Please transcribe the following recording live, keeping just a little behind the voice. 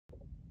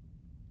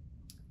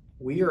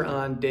We are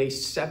on day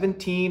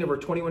 17 of our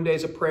 21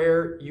 days of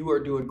prayer. You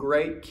are doing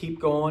great. Keep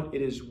going.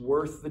 It is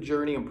worth the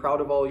journey. I'm proud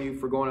of all of you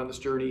for going on this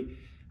journey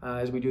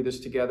as we do this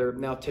together.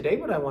 Now, today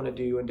what I want to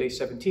do on day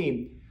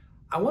 17,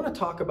 I want to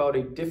talk about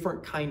a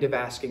different kind of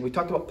asking. We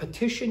talked about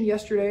petition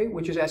yesterday,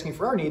 which is asking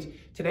for our needs.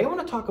 Today I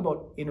want to talk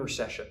about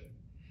intercession.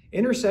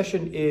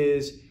 Intercession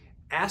is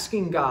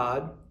asking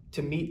God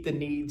to meet the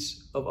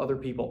needs of other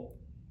people.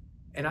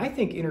 And I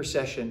think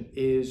intercession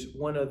is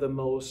one of the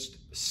most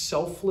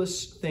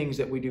selfless things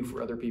that we do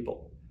for other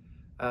people.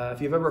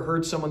 If you've ever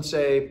heard someone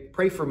say,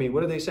 pray for me,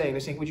 what are they saying? They're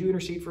saying, would you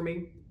intercede for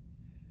me?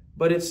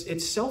 But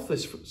it's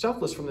selfless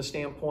from the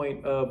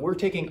standpoint of we're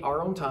taking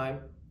our own time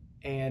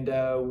and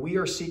we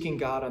are seeking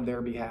God on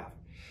their behalf.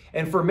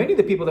 And for many of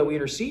the people that we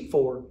intercede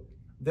for,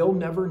 they'll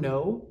never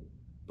know,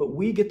 but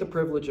we get the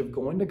privilege of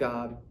going to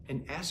God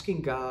and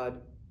asking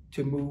God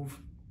to move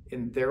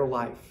in their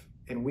life.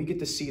 And we get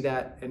to see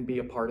that and be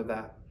a part of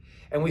that.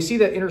 And we see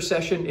that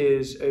intercession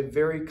is a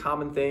very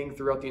common thing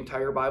throughout the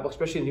entire Bible,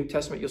 especially in the New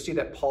Testament. You'll see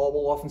that Paul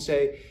will often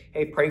say,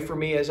 hey, pray for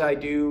me as I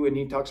do. And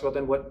he talks about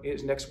then what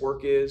his next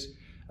work is.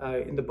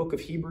 In the book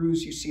of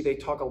Hebrews, you see they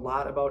talk a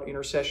lot about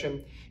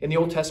intercession. In the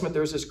Old Testament,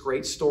 there's this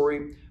great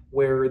story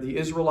where the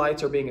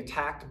Israelites are being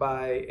attacked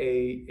by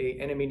an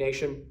enemy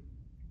nation.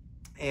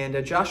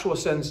 And Joshua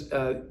sends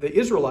the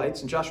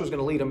Israelites, and Joshua's going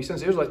to lead them. He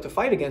sends the Israelites to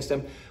fight against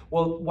them.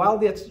 Well, while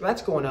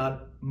that's going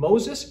on,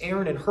 Moses,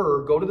 Aaron, and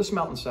Hur go to this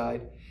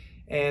mountainside.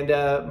 And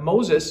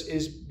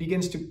Moses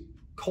begins to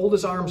hold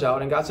his arms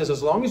out. And God says,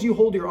 as long as you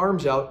hold your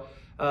arms out,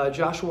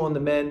 Joshua and the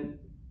men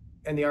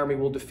and the army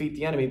will defeat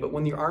the enemy. But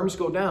when your arms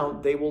go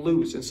down, they will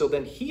lose. And so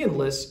then he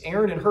enlists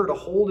Aaron and Hur to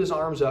hold his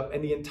arms up.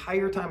 And the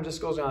entire time this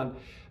goes on,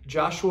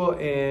 Joshua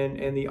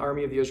and the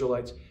army of the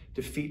Israelites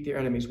defeat their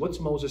enemies.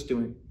 What's Moses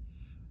doing?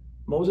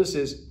 Moses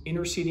is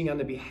interceding on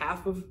the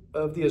behalf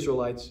of the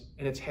Israelites,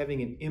 and it's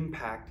having an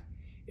impact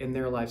in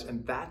their lives.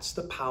 And that's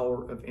the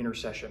power of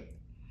intercession.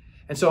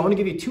 And so I want to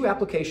give you two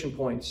application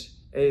points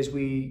as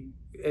we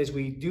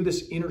do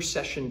this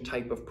intercession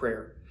type of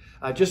prayer.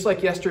 Just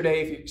like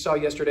yesterday, if you saw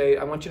yesterday,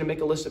 I want you to make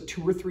a list of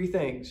 2 or 3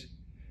 things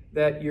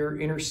that you're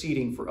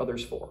interceding for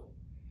others for.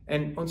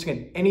 And once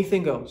again,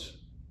 anything goes.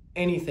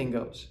 Anything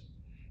goes.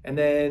 And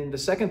then the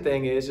second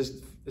thing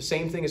is the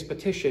same thing as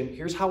petition.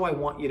 Here's how I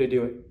want you to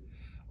do it.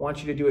 I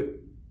want you to do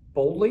it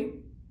boldly.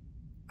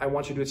 I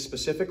want you to do it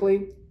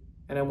specifically.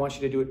 And I want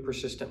you to do it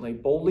persistently.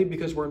 Boldly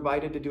because we're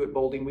invited to do it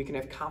boldly and we can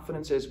have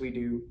confidence as we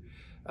do.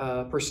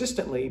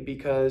 Persistently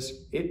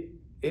because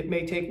it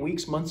may take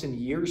weeks, months, and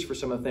years for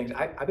some of the things.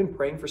 I've been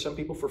praying for some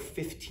people for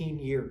 15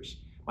 years.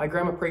 My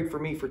grandma prayed for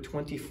me for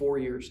 24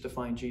 years to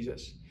find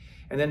Jesus.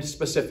 And then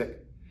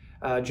specific.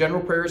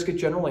 General prayers get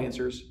general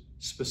answers.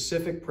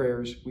 Specific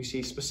prayers, we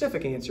see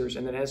specific answers.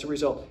 And then as a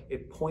result,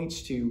 it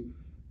points to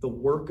the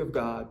work of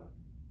God,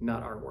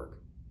 not our work.